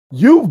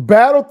You've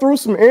battled through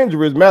some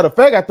injuries. Matter of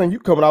fact, I think you're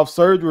coming off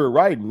surgery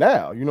right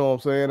now. You know what I'm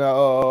saying?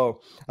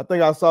 I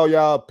think I saw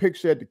y'all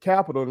picture at the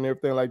Capitol and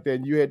everything like that.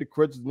 And you had the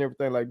crutches and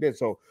everything like that.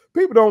 So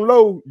people don't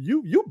know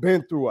you've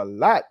been through a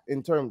lot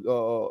in terms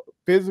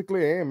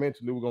physically and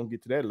mentally. We're gonna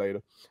get to that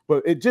later.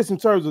 But it just in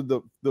terms of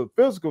the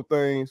physical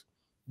things,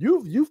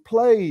 you've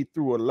played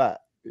through a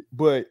lot.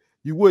 But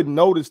you wouldn't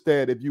notice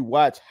that if you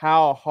watch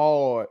how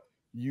hard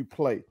you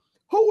play.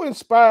 Who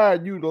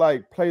inspired you to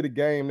like play the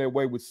game that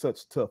way with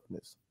such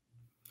toughness?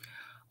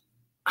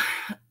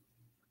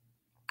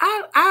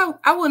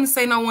 I wouldn't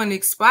say no one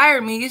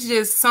inspired me. It's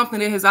just something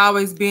that has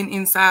always been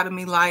inside of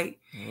me. Like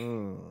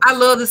I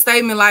love the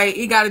statement, like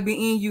it got to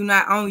be in you,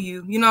 not on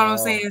you. You know what I'm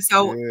saying?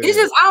 So it's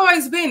just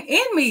always been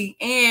in me.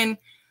 And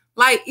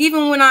like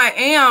even when I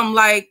am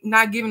like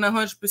not giving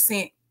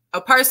 100%,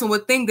 a person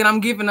would think that I'm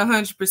giving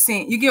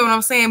 100%. You get what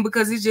I'm saying?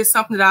 Because it's just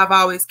something that I've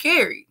always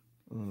carried.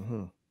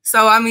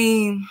 So I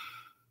mean,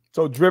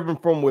 so driven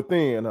from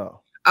within, huh?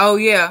 Oh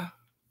yeah.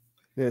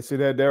 Yeah, see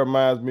that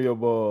reminds me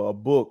of a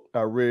book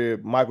I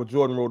read. Michael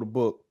Jordan wrote a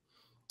book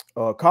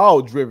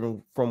called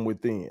 "Driven from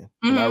Within,"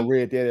 and I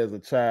read that as a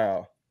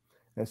child.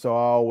 And so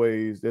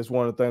that's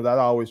one of the things I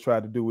always try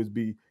to do is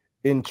be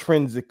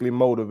intrinsically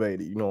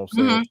motivated. You know what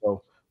I'm saying?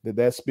 So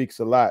that speaks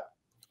a lot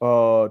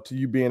to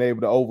you being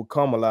able to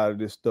overcome a lot of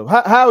this stuff.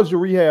 How's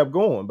your rehab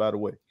going, by the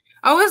way?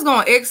 Oh, it's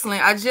going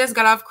excellent. I just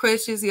got off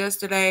crutches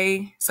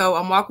yesterday, so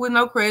I'm walking with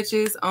no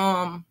crutches.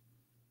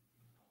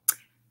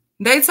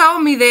 They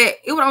told me that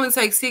it would only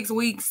take 6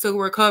 weeks to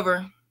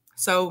recover.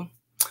 So,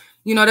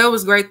 you know, that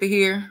was great to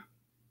hear.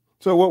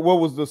 So what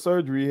was the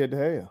surgery you had to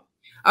have?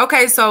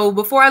 Okay, so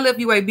before I left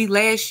UAB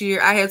last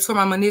year, I had tore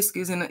my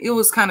meniscus, and it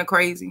was kind of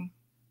crazy.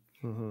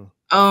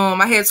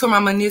 I had tore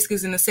my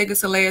meniscus in the second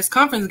to last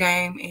conference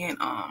game, and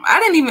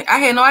I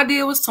had no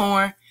idea it was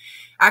torn.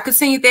 I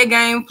continued that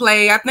game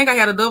play. I think I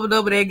had a double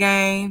that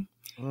game.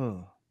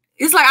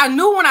 It's like I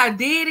knew when I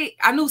did it,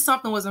 I knew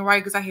something wasn't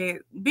right because I had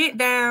bent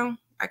down.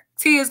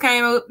 Tears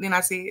came up, then I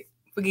said,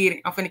 forget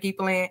it. I'm finna keep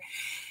playing.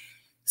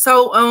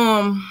 So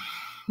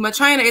my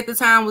trainer at the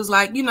time was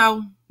like, you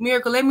know,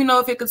 Miracle, let me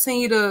know if it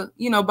continued to,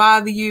 you know,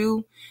 bother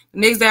you. The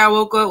next day I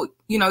woke up,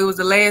 you know, it was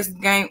the last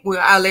game, well,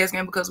 our last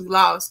game because we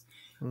lost.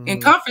 In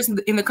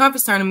the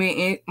conference tournament,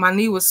 and my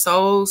knee was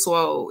so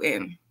swole.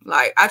 And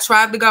like I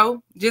tried to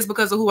go just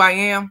because of who I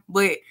am,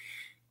 but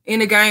in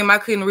the game I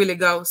couldn't really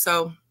go.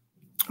 So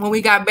when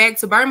we got back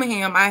to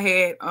Birmingham, I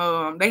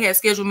had they had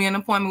scheduled me an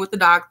appointment with the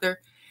doctor.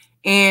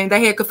 And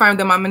they had confirmed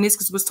that my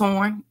meniscus was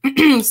torn.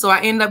 So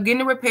I ended up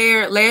getting it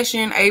repaired last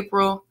year in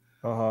April.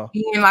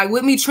 And like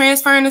with me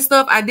transferring and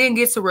stuff, I didn't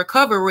get to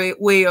recover it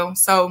well.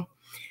 So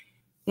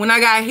when I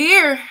got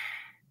here,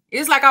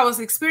 it's like I was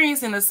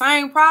experiencing the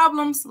same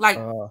problems, like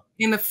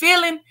in the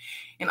feeling.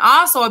 And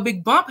also a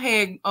big bump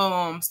had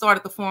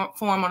started to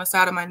form on the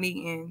side of my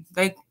knee. And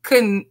they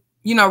couldn't,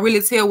 you know, really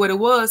tell what it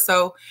was.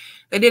 So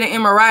they did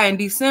an MRI in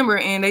December.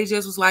 And they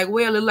just was like,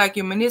 well, it looked like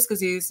your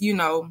meniscus is, you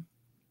know,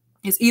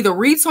 it's either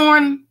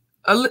retorn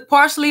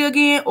partially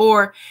again,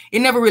 or it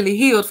never really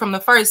healed from the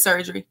first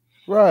surgery.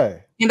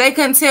 Right. And they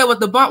couldn't tell what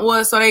the bump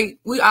was, so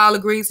we all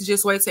agreed to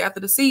just wait till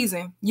after the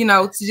season, you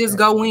know, to just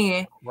go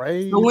in.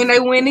 Right. So when they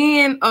went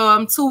in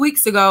 2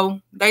 weeks ago,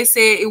 they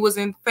said it was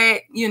in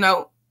fact, you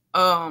know,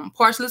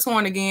 partially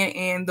torn again,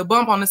 and the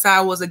bump on the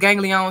side was a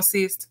ganglion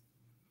cyst.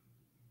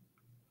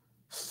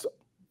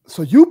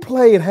 So you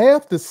played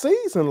half the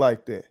season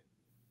like that?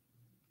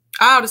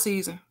 All the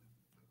season.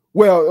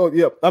 Well,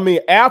 yeah. I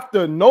mean,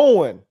 after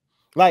knowing,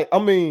 like, I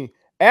mean,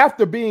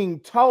 after being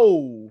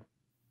told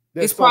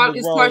that it's wrong,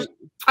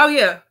 oh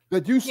yeah,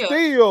 that you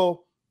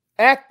still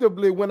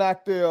actively went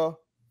out there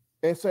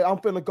and say, "I'm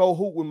finna go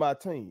hoop with my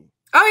team."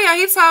 Oh yeah,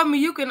 he told me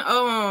you can.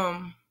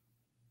 I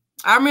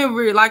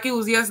remember it like it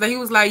was yesterday. He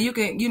was like, "You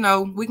can, you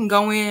know, we can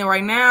go in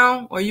right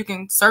now, or you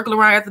can circle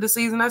around after the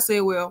season." I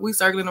said, "Well, we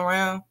circling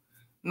around."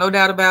 No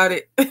doubt about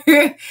it.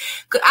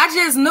 Cause I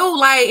just knew,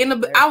 like,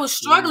 I was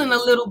struggling a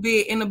little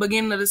bit in the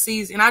beginning of the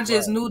season. I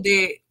just knew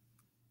that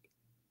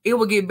it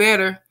would get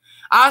better.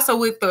 Also,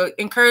 with the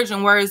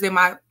encouraging words that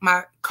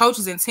my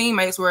coaches and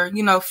teammates were,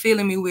 you know,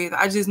 filling me with,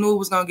 I just knew it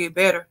was gonna get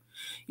better.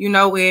 You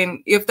know, and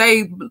if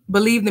they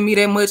believed in me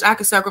that much, I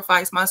could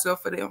sacrifice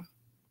myself for them.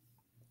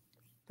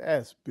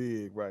 That's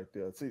big right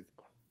there. See,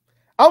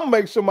 I'm gonna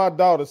make sure my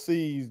daughter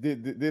sees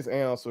this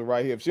answer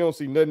right here. If she don't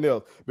see nothing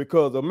else,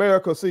 because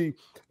America see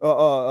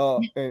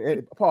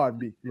and pardon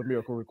me,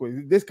 LaMiracle real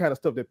quick. This kind of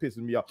stuff that pisses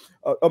me off.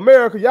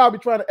 America, y'all be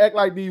trying to act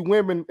like these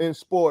women in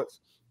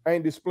sports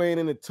ain't displaying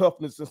any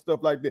toughness and stuff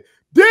like that.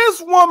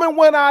 This woman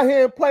went out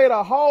here and played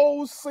a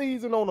whole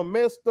season on a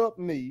messed up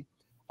knee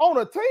on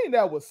a team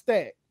that was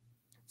stacked.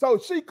 So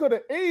she could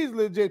have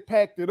easily just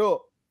packed it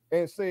up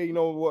and say, you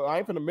know what, I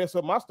ain't finna mess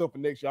up my stuff for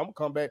next year. I'm gonna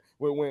come back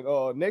when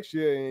next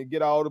year and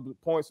get all the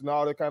points and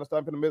all that kind of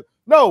stuff in the middle.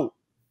 No,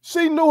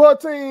 she knew her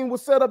team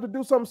was set up to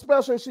do something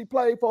special, and she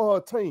played for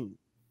her team.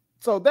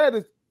 So that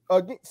is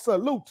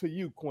salute to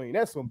you, Queen.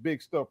 That's some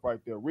big stuff right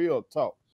there. Real talk.